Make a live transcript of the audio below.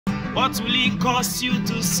What will it cost you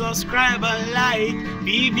to subscribe and like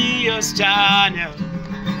BBS channel?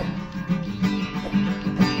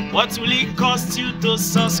 What will it cost you to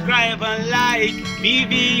subscribe and like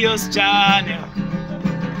BBS channel?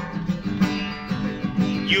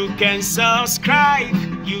 You can subscribe,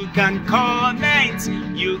 you can comment,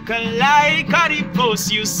 you can like all the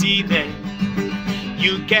posts you see there.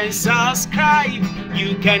 You can subscribe,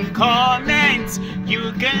 you can comment,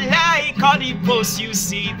 you can like all the posts you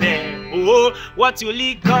see there. Oh, what will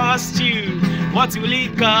it cost you? What will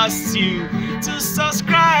it cost you to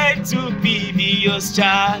subscribe to BBS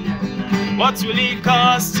channel? What will it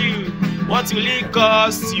cost you? What will it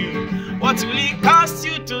cost you? What will it cost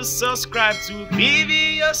you to subscribe to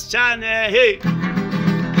BBS channel? Hey,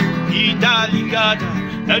 Ida ligada,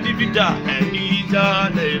 edibida, Ida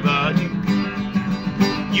levadi.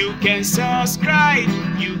 You can subscribe,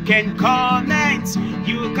 you can comment,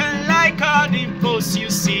 you can like all the posts you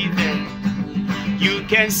see there. You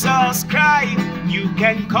can subscribe, you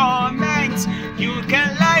can comment, you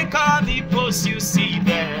can like all the posts you see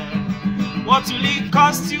there. What will it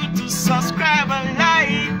cost you to subscribe and like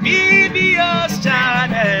BBS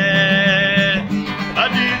channel?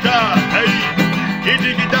 Adida, hey,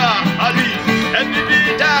 Idida, Ali,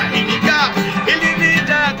 Edibida, Idiga,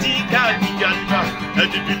 Ilibida, Tika, Digalba,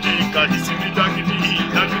 Edibidika, Isibida, Gini,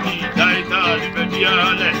 Daita,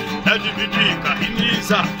 Libediale, Edibidika,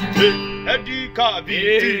 Iniza, Edika,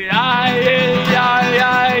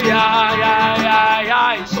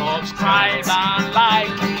 subscribe and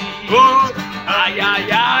like me. Oh,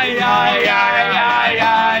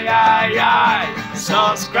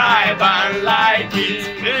 subscribe and like it.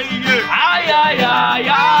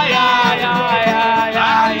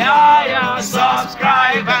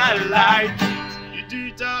 Subscribe and like it. You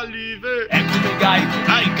did leave it. Every guy,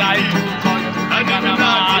 I got a man.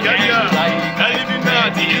 I live in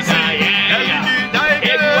that design.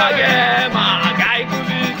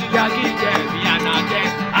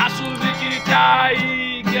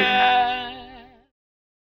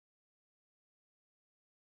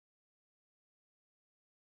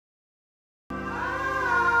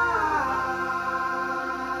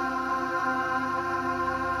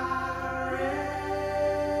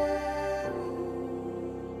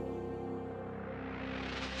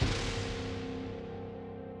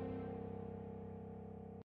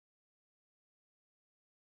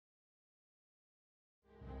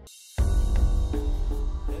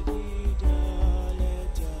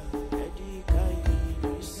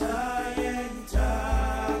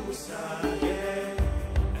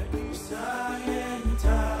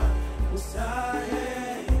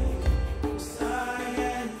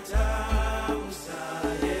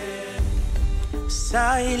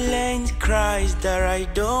 Silent cries that I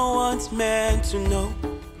don't want men to know.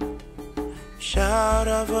 Shout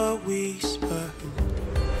of a whisper.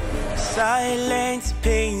 Silent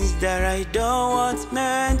pains that I don't want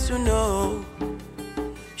men to know.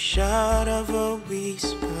 Shout of a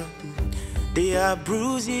whisper. They are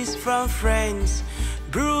bruises from friends,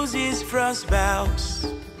 bruises from spouse.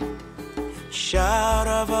 Shout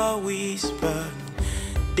of a whisper.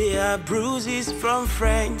 They are bruises from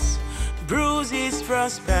friends, bruises from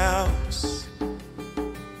spouse.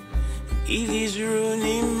 It is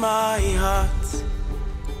ruining my heart.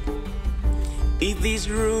 It is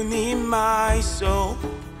ruining my soul.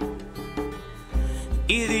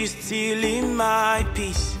 It is stealing my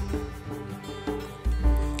peace.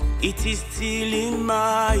 It is stealing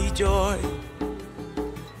my joy.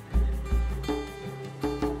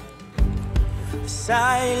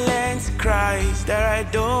 Silent cries that I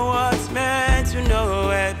don't want men to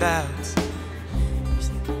know about.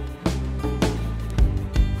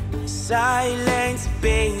 Silent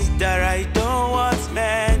pains that I don't want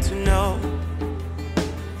men to know.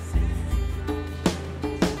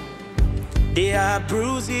 They are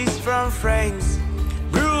bruises from friends,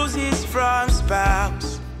 bruises from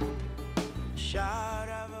spouse. Shout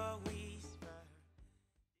of a whisper.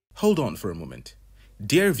 Hold on for a moment.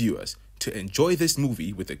 Dear viewers, to enjoy this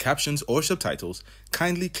movie with the captions or subtitles,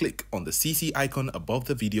 kindly click on the CC icon above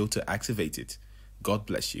the video to activate it. God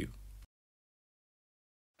bless you.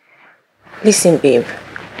 Listen, babe,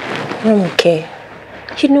 I'm okay.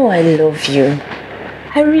 You know I love you.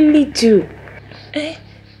 I really do.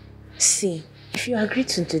 See, if you agree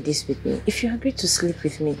to do this with me, if you agree to sleep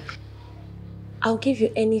with me, I'll give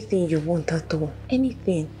you anything you want at all.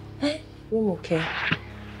 Anything. I'm okay.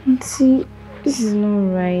 See, this is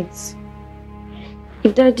not right.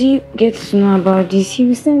 If Daddy gets to know about this, he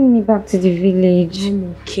will send me back to the village.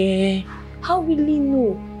 I'm okay. How will he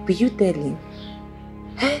know? Will you tell him?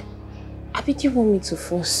 I bet you want me to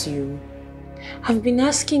force you. I've been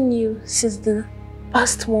asking you since the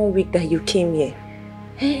past 1 week that you came here.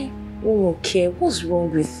 Hey, okay, what's wrong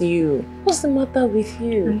with you? What's the matter with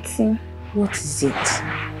you? Auntie. What is it?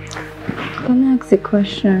 Can I ask a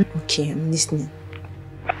question? Okay, I'm listening.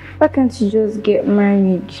 Why can't you just get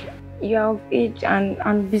married? You're of age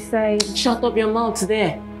and besides... Shut up your mouth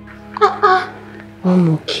there.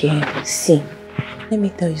 Okay, see, let me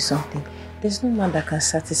tell you something. There's no man that can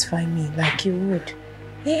satisfy me like you would.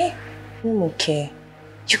 Eh? Okay.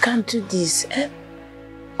 You can't do this. Eh?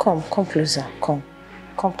 Come closer. Come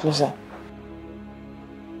closer.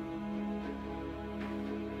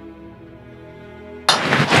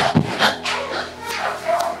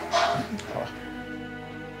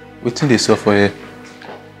 Waiting they saw for you.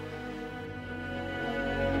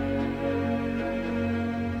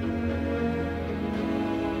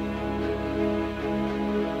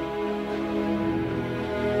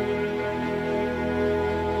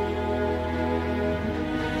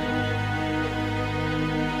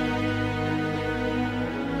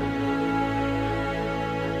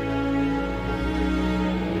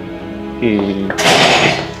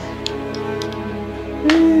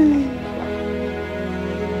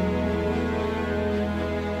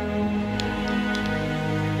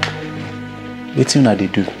 Wetin una dey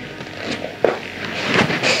do?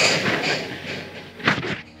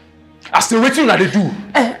 I say wetin una dey do?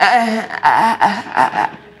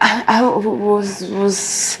 I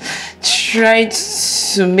was trying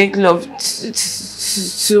to make love to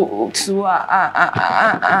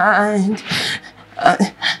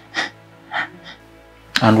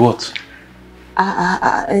And what?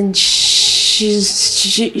 And she's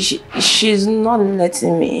not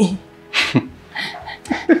letting me.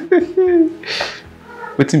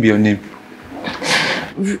 Wetin be your name?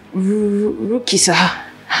 Rookie, sir.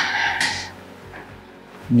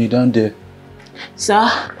 You down there?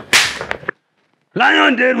 Sir?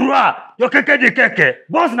 Lion de roi, your keke de keke.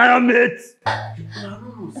 Boss na your mate. I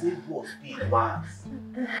don't know say boss be advance.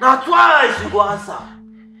 Now twice you go answer.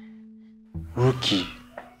 Rookie.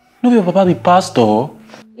 No be your papa be pastor?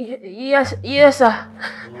 Yes, sir.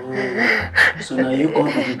 Oh, so now you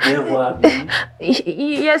come to the devil, abi?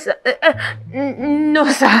 Yes,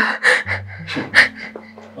 no, sir.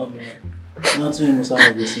 Oh man, nothing you must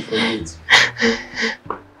have to see for it.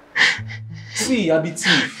 See, I be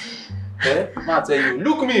thief. Eh? I tell you,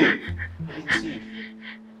 look me. I be thief.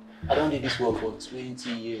 I don't do this work for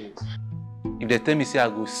 20 years. If they tell me say I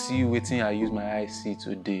go see wetin I use my eyes see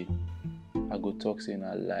today, I go talk saying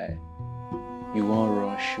a lie. You won't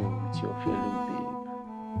run show with your fellow babe.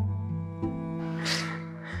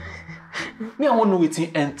 Me, I want to know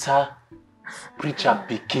wetin enter preacher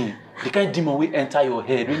pikin. The kind demon will enter your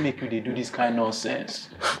head will make you they do this kind of nonsense.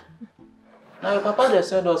 Now your papa they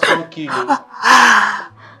send us 1 kilo.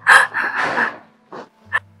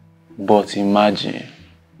 But imagine,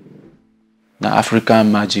 now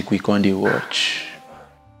African magic we can't dey watch.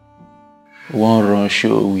 One run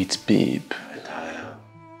show with babe.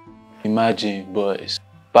 Imagine, boys,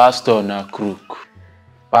 pastor na crook.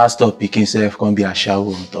 Pastor picking self can be a shower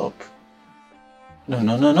on top. No,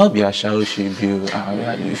 not be a shower she be.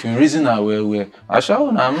 If you reason her well, a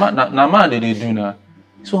shower na man they do now.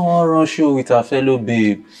 This one run show with a fellow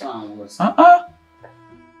babe.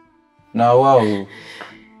 Now wow.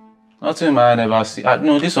 Nothing I never see.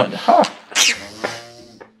 No, this one.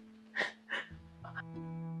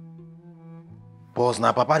 Boss,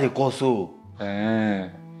 now papa they call so. Come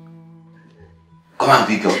and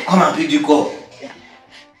pick up. Come and pick the call.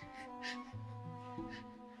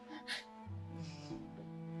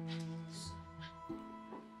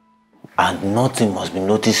 And nothing must be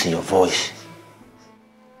noticed in your voice.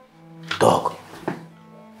 Talk.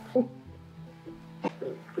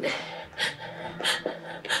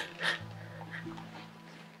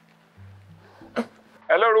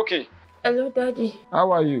 Hello, Rookie. Hello, Daddy.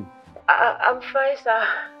 How are you? I'm fine, sir.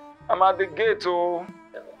 I'm at the gate, oh.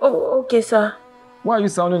 Oh, okay, sir. Why are you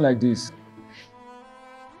sounding like this?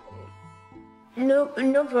 No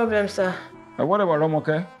problem, sir. And what about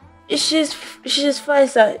Romoke? She's fine,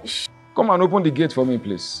 sir. Come and open the gate for me,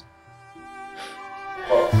 please.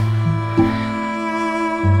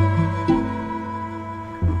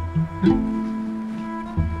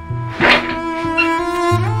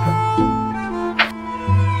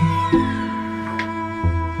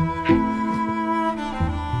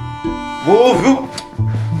 Move you.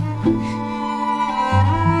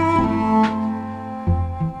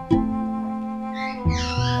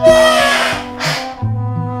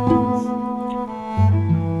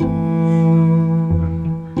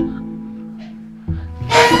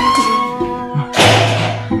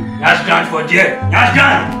 That's done for dear. That's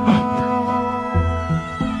done.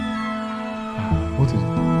 What is going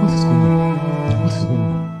on? What is going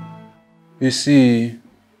on? You see,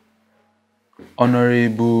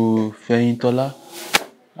 Honorable Feyintola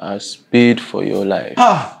has paid for your life.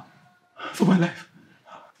 Ah! For my life?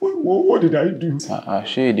 What did I do? I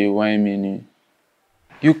share the wine meaning.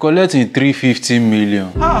 You collect in 350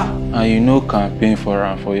 million. And you know campaign for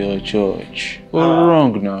your church. What's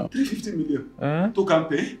wrong now? 350 million? To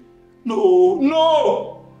campaign? No!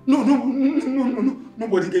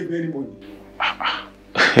 Nobody gave me any money.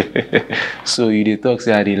 So you dey talk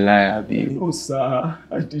say I dey lie, abi? No, sir.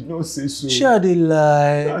 I did not say so. Sure, dey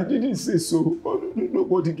lie. I didn't say so.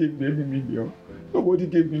 Nobody gave me any million. Nobody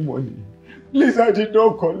gave me money. Please, I did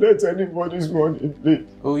not collect anybody's money, please.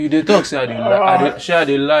 Oh, you dey talk say I dey lie. Sure, I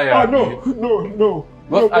dey lie, abi? No.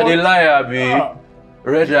 But I dey lie, abi?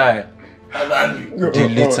 Red eye.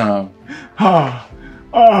 Delete am.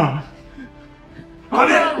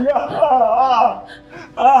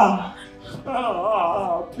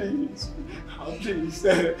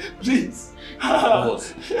 Please.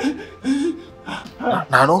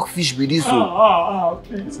 Nah, no fish be this so.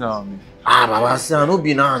 Please. Baba, say I no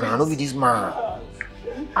be now, I no be this man.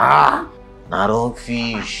 Nah, wrong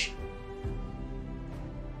fish.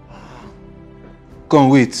 Come,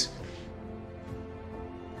 wait.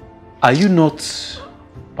 Are you not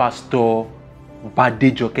Pastor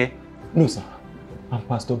Badejoke? No, sir. I'm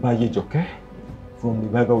Pastor Badejoke from the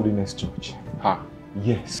Bible Wilderness Church.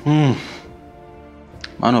 Yes. Man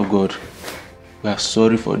of God, we are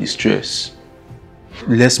sorry for the stress.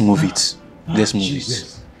 Let's move it. Let's move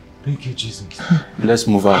Jesus. it. Thank you, Jesus. Let's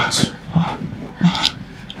move out.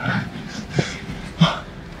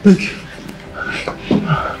 Thank you.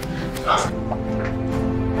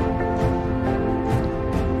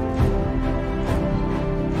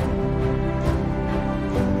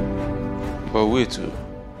 But wait,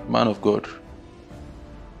 man of God.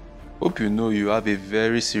 Hope you know you have a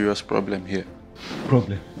very serious problem here.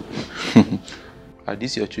 Problem? Are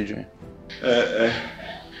these your children?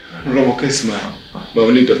 Romoke is my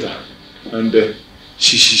only daughter, and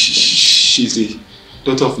she's the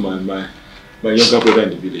daughter of my younger brother in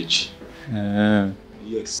the village.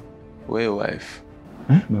 Yes. Where your wife?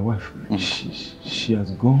 My wife? She has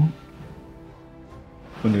gone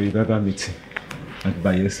on a revival meeting at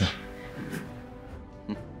Bayelsa.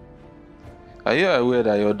 Are you aware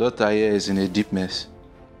that your daughter here is in a deep mess?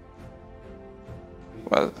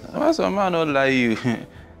 Well, why some man not lie you?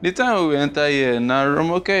 The time we enter here, now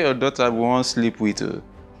Romoke, your daughter won't sleep with her.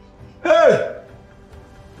 Hey!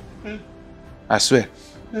 I swear.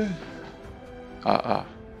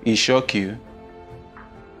 It shock you?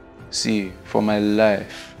 See, for my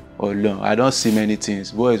life alone, I don't see many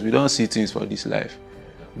things. Boys, we don't see things for this life.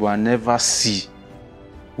 But I never see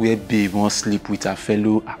where babe won't sleep with a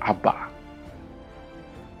fellow Abba.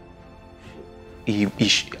 He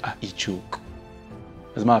choke.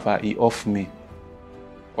 As a matter of fact, he off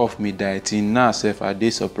me dieting. Now, self, I dey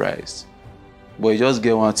surprised. But you just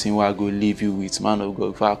get one thing where I go leave you with, man of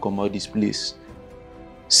God, if I come out this place.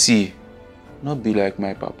 See, not be like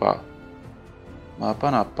my papa. My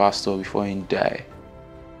papa na pastor before he die.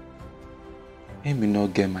 He may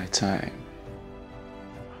not get my time.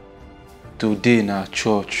 Today na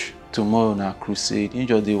church, tomorrow na crusade. He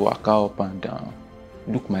just dey waka up and down.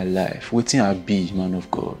 Look my life. Wetin I be, man of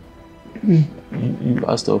God.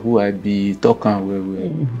 Pastor, who I be, talk am well.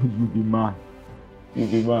 You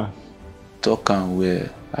be man. Talk am well.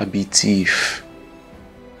 I be thief.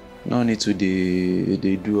 No need to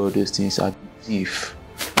they do all those things. I be thief.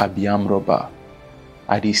 I be armed robber.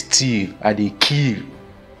 I dey steal. I dey kill.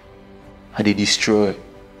 I dey destroy.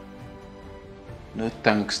 No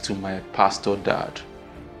thanks to my pastor dad.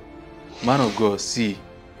 Man of God, see,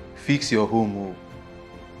 fix your home. Oh.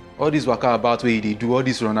 All this waka about where they do, all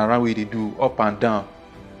this run around where they do, up and down,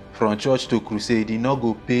 from church to crusade, they not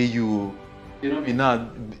go pay you. You know be now,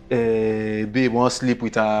 babe won't sleep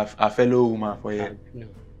with a fellow woman for you. No.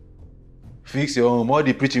 Fix your home. All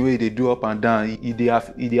the preaching where they do up and down,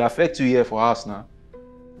 it affect you here for us now.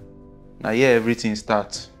 Now here everything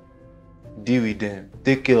starts. Deal with them.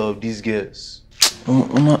 Take care of these girls. I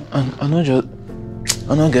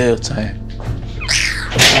don't get your time.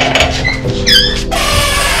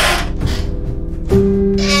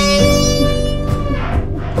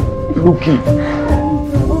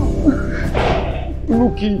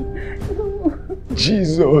 Looky,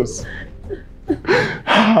 Jesus.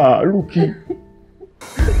 Looky.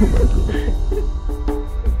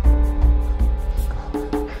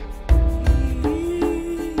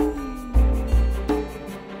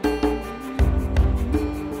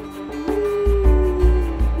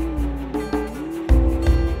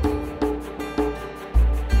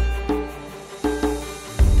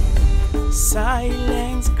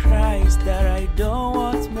 Silent cries that I don't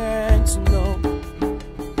want men to know.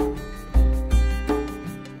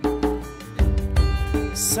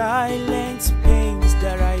 Silent pains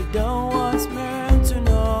that I don't want men to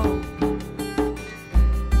know.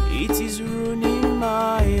 It is ruining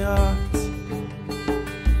my heart.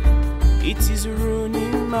 It is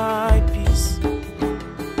ruining my peace.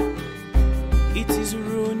 It is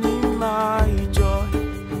ruining my joy.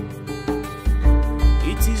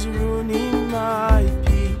 It is ruining my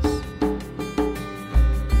peace.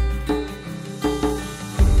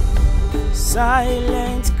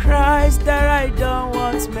 Silent cries that I don't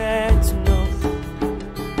want men to know.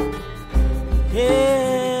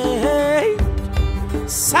 Hey,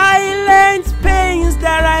 silent pains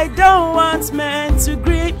that I don't want men to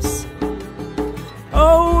grasp.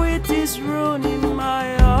 Oh, it is ruining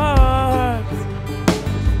my heart.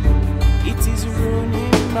 It is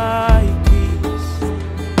ruining my peace.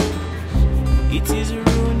 It is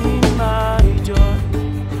ruining my joy.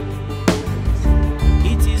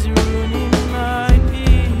 It is ruining my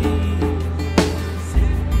peace.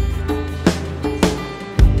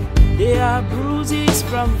 They are bruises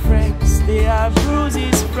from friends. They are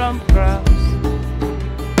bruises from crowds.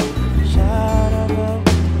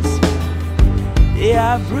 They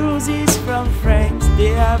are bruises from friends.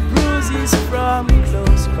 They are bruises from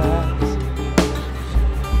close pals.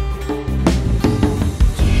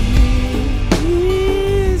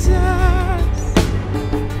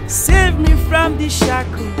 Save me from the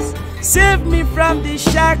shackles. Save me from the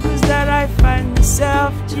shackles that I find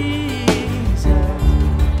myself, Jesus.